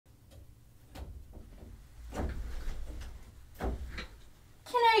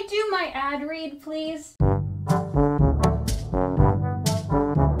my ad read, please?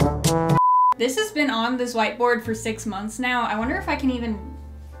 This has been on this whiteboard for 6 months now. I wonder if I can even...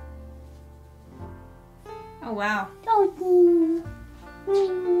 Oh, wow.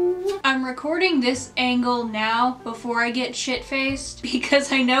 I'm recording this angle now before I get shit-faced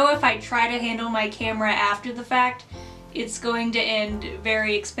because I know if I try to handle my camera after the fact, it's going to end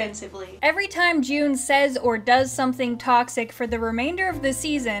very expensively. Every time June says or does something toxic for the remainder of the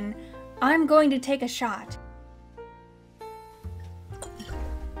season, I'm going to take a shot.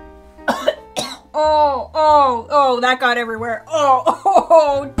 Oh, that got everywhere.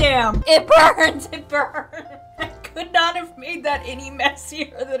 Oh, damn. It burns, it burns. I could not have made that any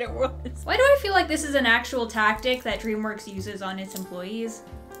messier than it was. Why do I feel like this is an actual tactic that DreamWorks uses on its employees?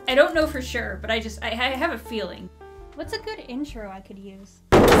 I don't know for sure, but I have a feeling. What's a good intro I could use?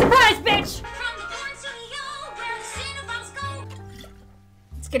 Surprise, bitch!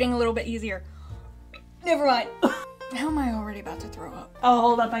 It's getting a little bit easier. Never mind. How am I already about to throw up? Oh,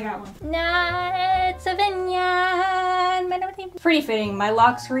 hold up, I got one. Pretty fitting. My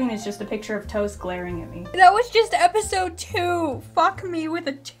lock screen is just a picture of toast glaring at me. That was just episode 2. Fuck me with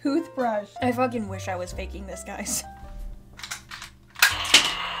a toothbrush. I fucking wish I was faking this, guys.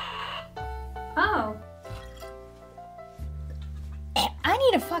 Oh. I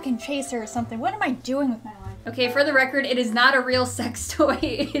need a fucking chaser or something. What am I doing with my life? Okay, for the record, it is not a real sex toy.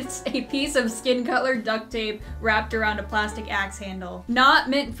 It's a piece of skin colored duct tape wrapped around a plastic axe handle.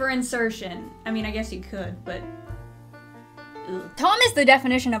 Not meant for insertion. I mean, I guess you could, but... Ugh. Tom is the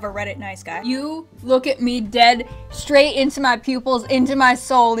definition of a Reddit nice guy. You look at me dead straight into my pupils, into my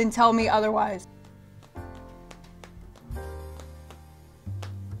soul, and tell me otherwise.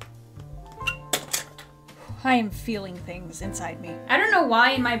 I am feeling things inside me. I don't know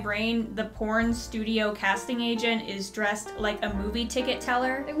why in my brain the porn studio casting agent is dressed like a movie ticket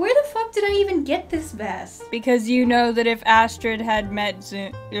teller. Like, where the fuck did I even get this vest? Because you know that if Astrid had met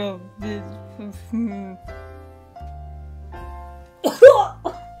Oh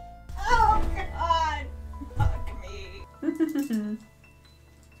god! Fuck me.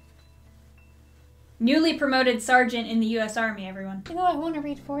 Newly promoted sergeant in the US Army, everyone. You know, I want to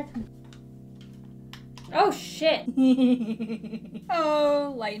read for them. Oh shit.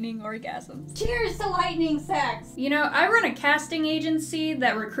 Oh, lightning orgasms. Cheers to lightning sex! You know, I run a casting agency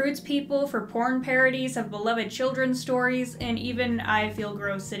that recruits people for porn parodies of beloved children's stories, and even I feel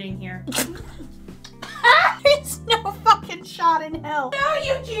gross sitting here. There's no fucking shot in hell. No,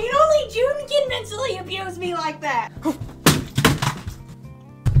 Eugene, only June can mentally abuse me like that.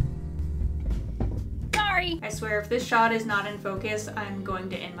 Sorry. I swear, if this shot is not in focus, I'm going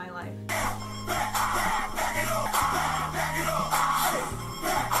to end my life.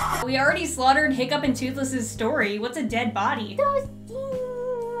 We already slaughtered Hiccup and Toothless's story. What's a dead body? Toasty,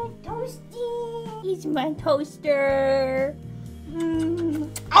 my toasty. He's my toaster.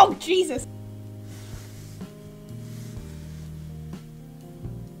 Oh, Jesus.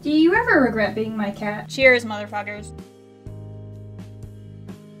 Do you ever regret being my cat? Cheers, motherfuckers.